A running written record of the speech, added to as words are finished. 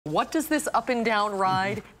What does this up and down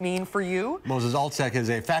ride mean for you? Moses Altsech is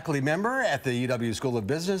a faculty member at the UW School of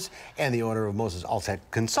Business and the owner of Moses Altsech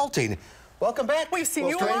Consulting. Welcome back. We've seen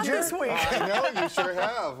you a lot this week. I know, you sure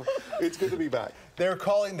have. It's good to be back. They're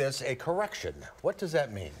calling this a correction. What does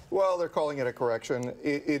that mean? Well, they're calling it a correction.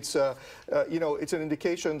 It's it's an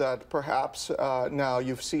indication that perhaps now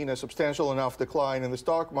you've seen a substantial enough decline in the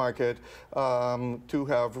stock market to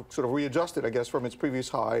have sort of readjusted, I guess, from its previous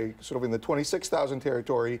high, sort of in the 26,000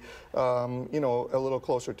 territory, a little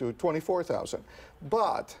closer to 24,000.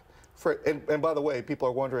 But, and by the way, people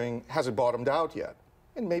are wondering, has it bottomed out yet?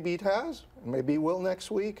 And maybe it has, and maybe it will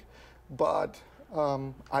next week, but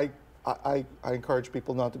I encourage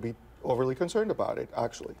people not to be overly concerned about it,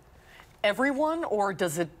 actually. Everyone, or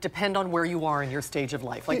does it depend on where you are in your stage of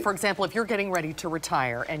life? Like, for example, if you're getting ready to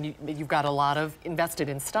retire and you've got a lot of invested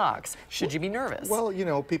in stocks, should you be nervous? Well,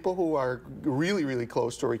 people who are really, really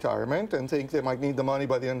close to retirement and think they might need the money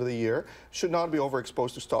by the end of the year should not be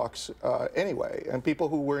overexposed to stocks anyway. And people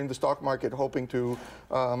who were in the stock market hoping to,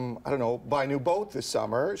 I don't know, buy a new boat this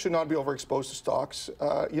summer should not be overexposed to stocks,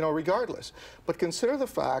 regardless. But consider the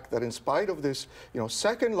fact that in spite of this,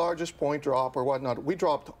 second largest point drop or whatnot, we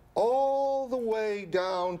dropped all the way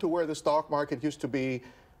down to where the stock market used to be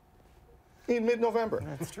in mid-November.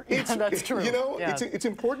 That's true. That's true. It's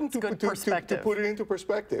important to put it into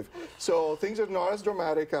perspective. So things are not as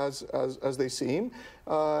dramatic as they seem,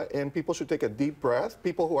 and people should take a deep breath.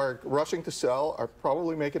 People who are rushing to sell are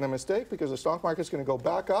probably making a mistake because the stock market is going to go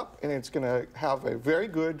back up, and it's going to have a very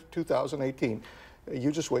good 2018.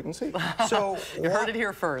 You just wait and see. So you heard it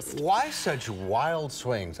here first. Why such wild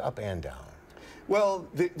swings up and down? Well,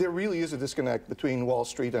 there really is a disconnect between Wall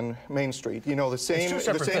Street and Main Street.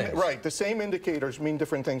 The same indicators mean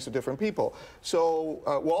different things to different people. So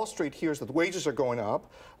Wall Street hears that wages are going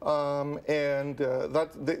up, and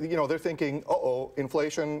they're thinking, uh-oh,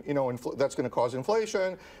 inflation. That's going to cause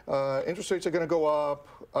inflation. Interest rates are going to go up.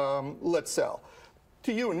 Let's sell.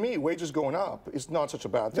 To you and me, wages going up is not such a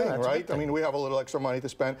bad thing, right? I mean, we have a little extra money to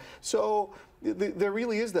spend. So there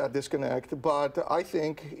really is that disconnect. But I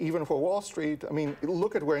think even for Wall Street, I mean,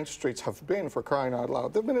 look at where interest rates have been, for crying out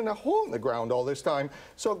loud. They've been in a hole in the ground all this time.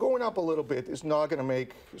 So going up a little bit is not going to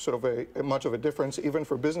make sort of much of a difference, even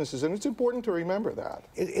for businesses. And it's important to remember that.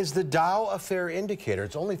 Is the Dow a fair indicator?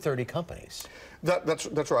 It's only 30 companies.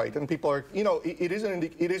 That's right, and people are, it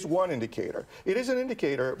is one indicator. It is an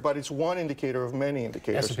indicator, but it's one indicator of many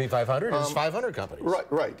indicators. S&P 500 is 500 companies.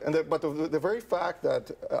 Right, and but the very fact that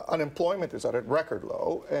unemployment is at a record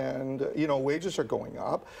low, and wages are going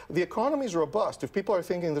up, the economy is robust. If people are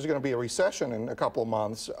thinking there's going to be a recession in a couple of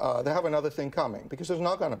months, they have another thing coming, because there's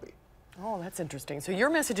not going to be. Oh, that's interesting. So your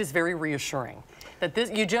message is very reassuring,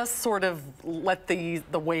 that you just sort of let the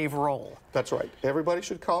wave roll. That's right. Everybody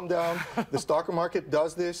should calm down. The stock market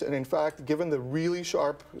does this, and in fact, given the really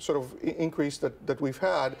sharp sort of increase that we've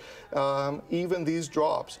had, even these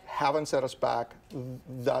drops haven't set us back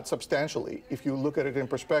that substantially, if you look at it in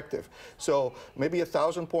perspective. So maybe a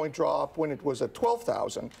 1,000-point drop when it was at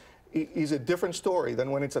 12,000 is a different story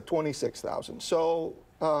than when it's at 26,000. So,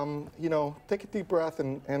 take a deep breath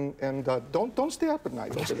and don't stay up at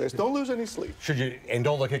night over this. Don't lose any sleep. And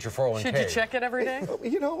don't look at your 401k. Should you check it every day?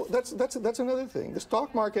 That's another thing. The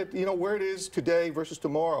stock market, where it is today versus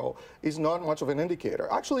tomorrow is not much of an indicator.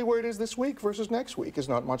 Actually, where it is this week versus next week is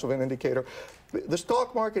not much of an indicator. The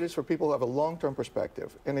stock market is for people who have a long-term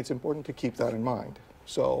perspective, and it's important to keep that in mind.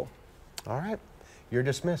 So, all right. You're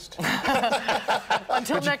dismissed.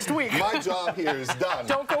 Until next week. My job here is done.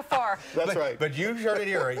 Don't go far. That's right. But you heard it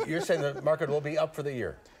here. You're saying the market will be up for the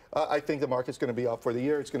year. I think the market's going to be up for the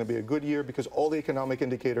year. It's going to be a good year because all the economic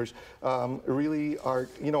indicators really are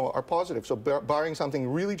positive. So barring something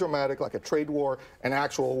really dramatic like a trade war, an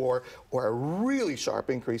actual war, or a really sharp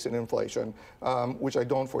increase in inflation, which I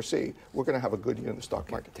don't foresee, we're going to have a good year in the stock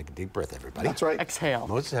market. Take a deep breath, everybody. That's right. Exhale.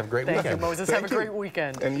 Moses, have a great weekend. Thank you, Moses. Have a great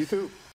weekend. And you too.